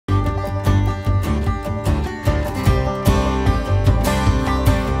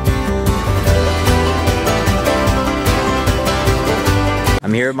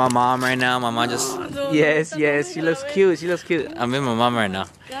I'm here with my mom right now. My mom just... Yes, yes. She looks cute. She looks cute. I'm with my mom right now.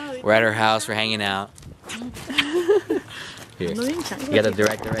 We're at her house. We're hanging out. Here. You got the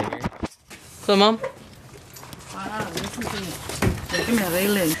director right here. So, Mom? Wow, this is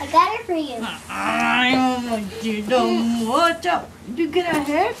I got it for you. You don't watch out. You get a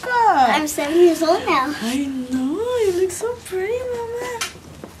haircut. I'm 7 years old now. I know. You look so pretty, Mama.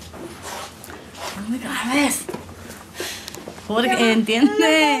 Oh my God, ¿ves? Jorge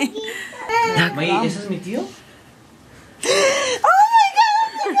entiende. Wait, ¿ese es mi tío? Oh my God!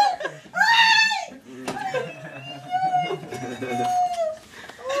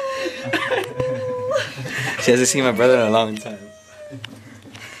 She hasn't seen my brother in a long time.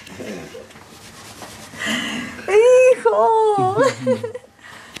 Hijo!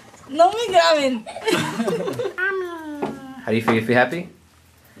 No me graben. How do you feel? You feel happy?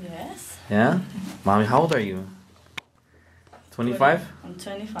 Yes. Yeah? Mommy, how old are you? 25? I'm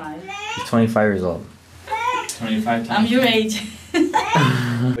 25. She's 25 years old. 25 times. I'm your age.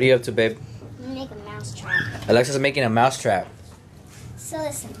 What are you up to, babe? Make a mouse trap. Alexa's making a mouse trap. So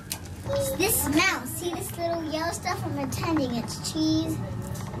listen. This mouse, see this little yellow stuff? I'm pretending it's cheese.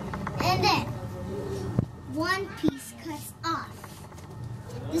 And then one piece cuts off.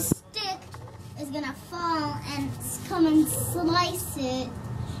 The stick is gonna fall and come and slice it.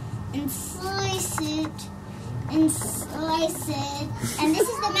 And slice it. And slice it. And this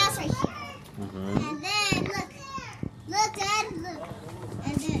is the mouse right here. And then look, Dad, look.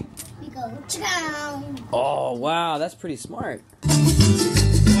 And then we go chow. Oh, wow, that's pretty smart.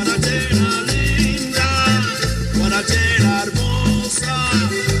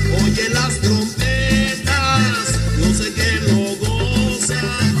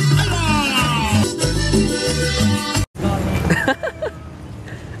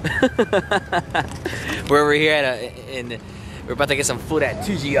 We're here at we're about to get some food at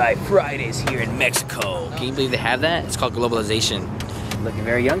TGI Fridays here in Mexico. Can you believe they have that? It's called globalization. Looking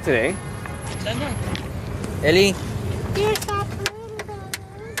very young today. Ellie. You're so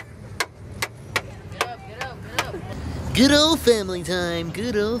pretty. Get up. Good old family time.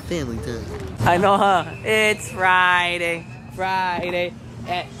 Good old family time. I know, huh? It's Friday. Friday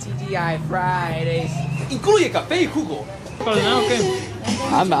at TGI Fridays. Incluye café y jugo.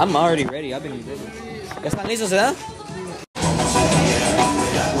 I'm already ready. I've been eating. ¿Ya están listos, eh?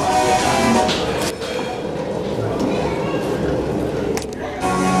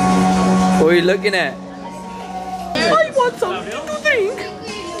 What are you looking at? I want something to drink.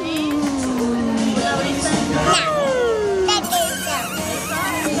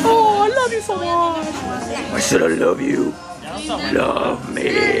 Oh, I love you so much. Why should I love you? Love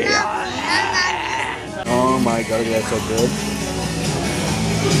me. Oh my God, that's so good.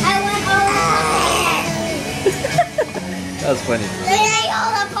 I want all the pasta. That was funny. They ate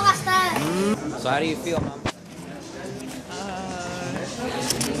all the pasta. So how do you feel, Mom?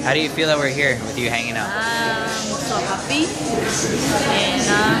 How do you feel that we're here with you hanging out? I'm so happy. And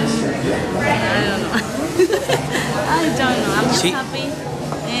I don't know. I'm just happy.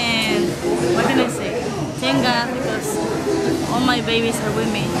 And what can I say? Thank God, because all my babies are with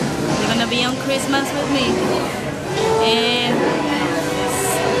me. They're gonna be on Christmas with me. And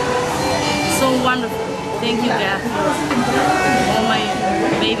it's so wonderful. Thank you, God, for all my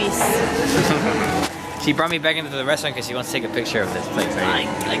babies. She brought me back into the restaurant because she wants to take a picture of this place, right?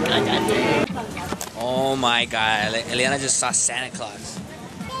 Oh my God, Eliana just saw Santa Claus.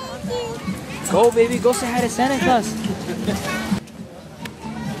 Go, baby, go say hi to Santa Claus.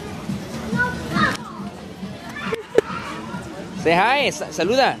 Say hi,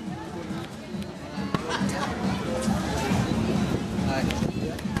 saluda.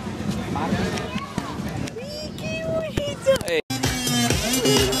 Hey.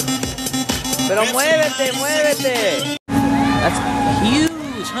 Pero muévete, muévete. That's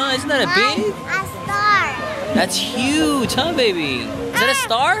huge, huh? Isn't that a big? A star. That's huge, huh, baby? Is that a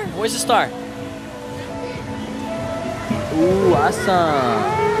star? Where's the star? Ooh,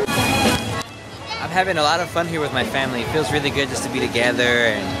 awesome. I'm having a lot of fun here with my family. It feels really good just to be together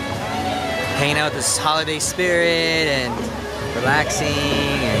and hanging out with this holiday spirit and relaxing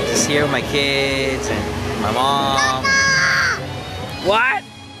and just here with my kids and my mom. What?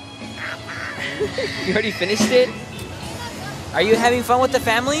 You already finished it? Are you having fun with the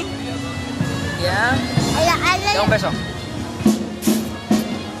family? Yeah? Un beso.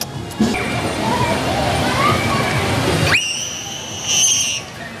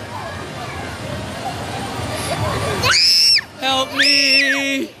 Help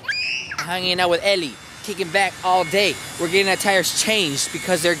me! Hanging out with Ellie, kicking back all day. We're getting our tires changed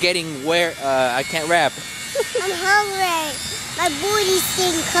because they're getting I can't rap. I'm hungry. My booty's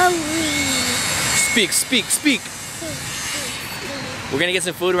getting hungry. Speak. We're gonna get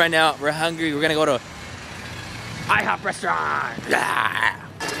some food right now. We're hungry. We're gonna go to IHOP restaurant. Yeah.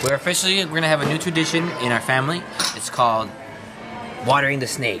 We're gonna have a new tradition in our family. It's called watering the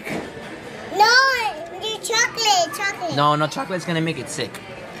snake. No, chocolate. No, chocolate's gonna make it sick.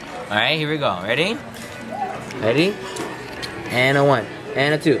 All right, here we go. Ready? And a 1,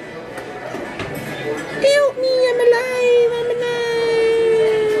 and a 2. Help me, I'm alive.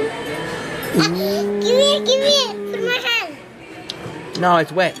 Give me. Put my hand. No,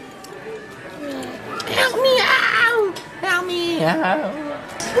 it's wet. Help me out.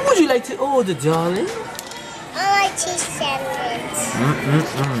 What would you like to order, darling? I like cheese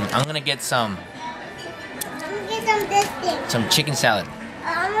sandwich. I'm gonna get some. I'm gonna get some this thing. Some chicken salad.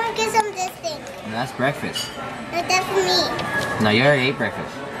 I'm gonna get some this thing. No, that's breakfast. No, that's for me. No, you already ate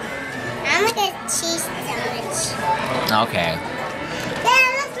breakfast. I'm gonna get cheese sandwich. Okay.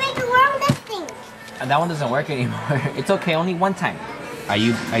 Yeah, let's make the world this thing. That one doesn't work anymore. It's okay, only one time.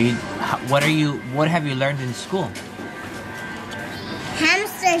 What have you learned in school?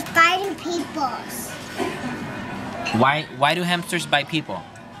 Hamsters biting people. Why do hamsters bite people?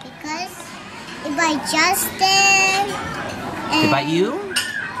 Because they bite Justin. They bite you?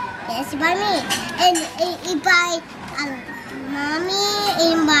 Yes, they bite me. And it bite Mommy,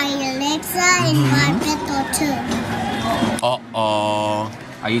 it bite Alexa, and bite Beto too. Uh-oh.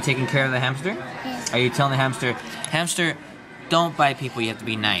 Are you taking care of the hamster? Yes. Are you telling the hamster, don't bite people, you have to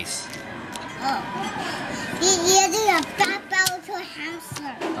be nice? Oh. You're doing a bad bow to a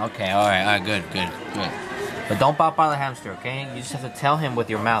hamster. Okay, alright, good. But don't bop out the hamster, okay? You just have to tell him with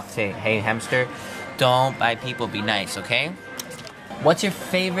your mouth, say, hey hamster, don't bite people, be nice, okay? What's your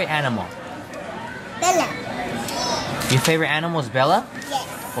favorite animal? Bella. Your favorite animal is Bella? Yes.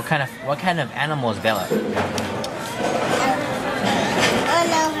 What kind of animal is Bella? I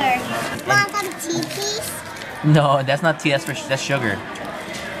know her. Want some tea, please? No, that's not tea, that's sugar.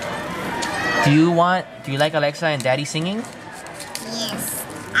 Do you like Alexa and Daddy singing? Yes.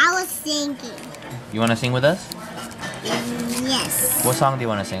 I was singing. You want to sing with us? Yes. What song do you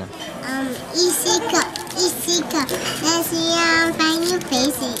want to sing? Isika. Let's see, find new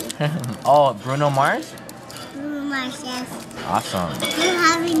faces. Oh, Bruno Mars? Bruno Mars, yes. Awesome. I don't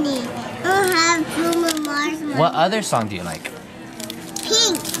have any. I don't have Bruno Mars money. What other song do you like?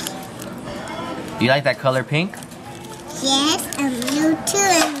 Pink. You like that color pink? Yes, and blue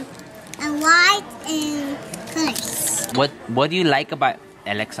too, and white and colors. What do you like about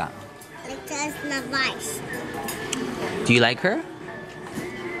Alexa? Alexa's Narvaez. Do you like her?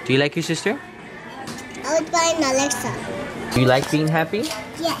 Do you like your sister? I would buy an Alexa. Do you like being happy?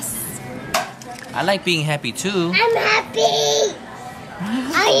 Yes. I like being happy too. I'm happy.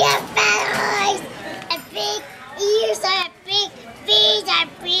 I have fat eyes, and big ears, and big feet, and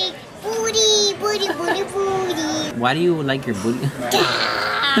big booty. Why do you like your booty?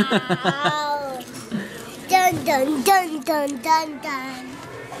 Dun dun dun dun dun dun.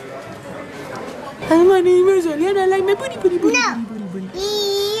 My name is Alien. I like my booty. No. You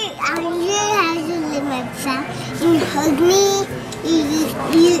have to live my son. You hug me.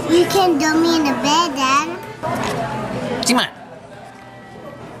 You can do me in the bed, Dad. Chima.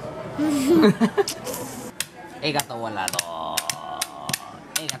 Gato volado.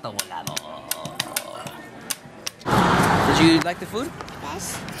 Gato volado. Did you like the food?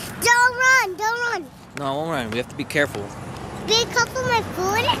 Yes. Don't run. No, I won't run. We have to be careful. Be careful my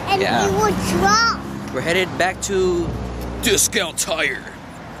food and Yeah. it will drop. We're headed back to Discount Tire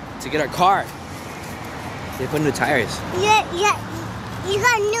to get our car. They put new tires. Yeah. You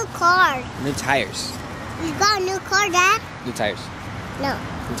got a new car. New tires. You got a new car, Dad? New tires. No.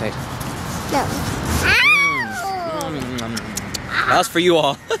 New tires. No. Ow! That was for you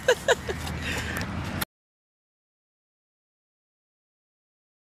all.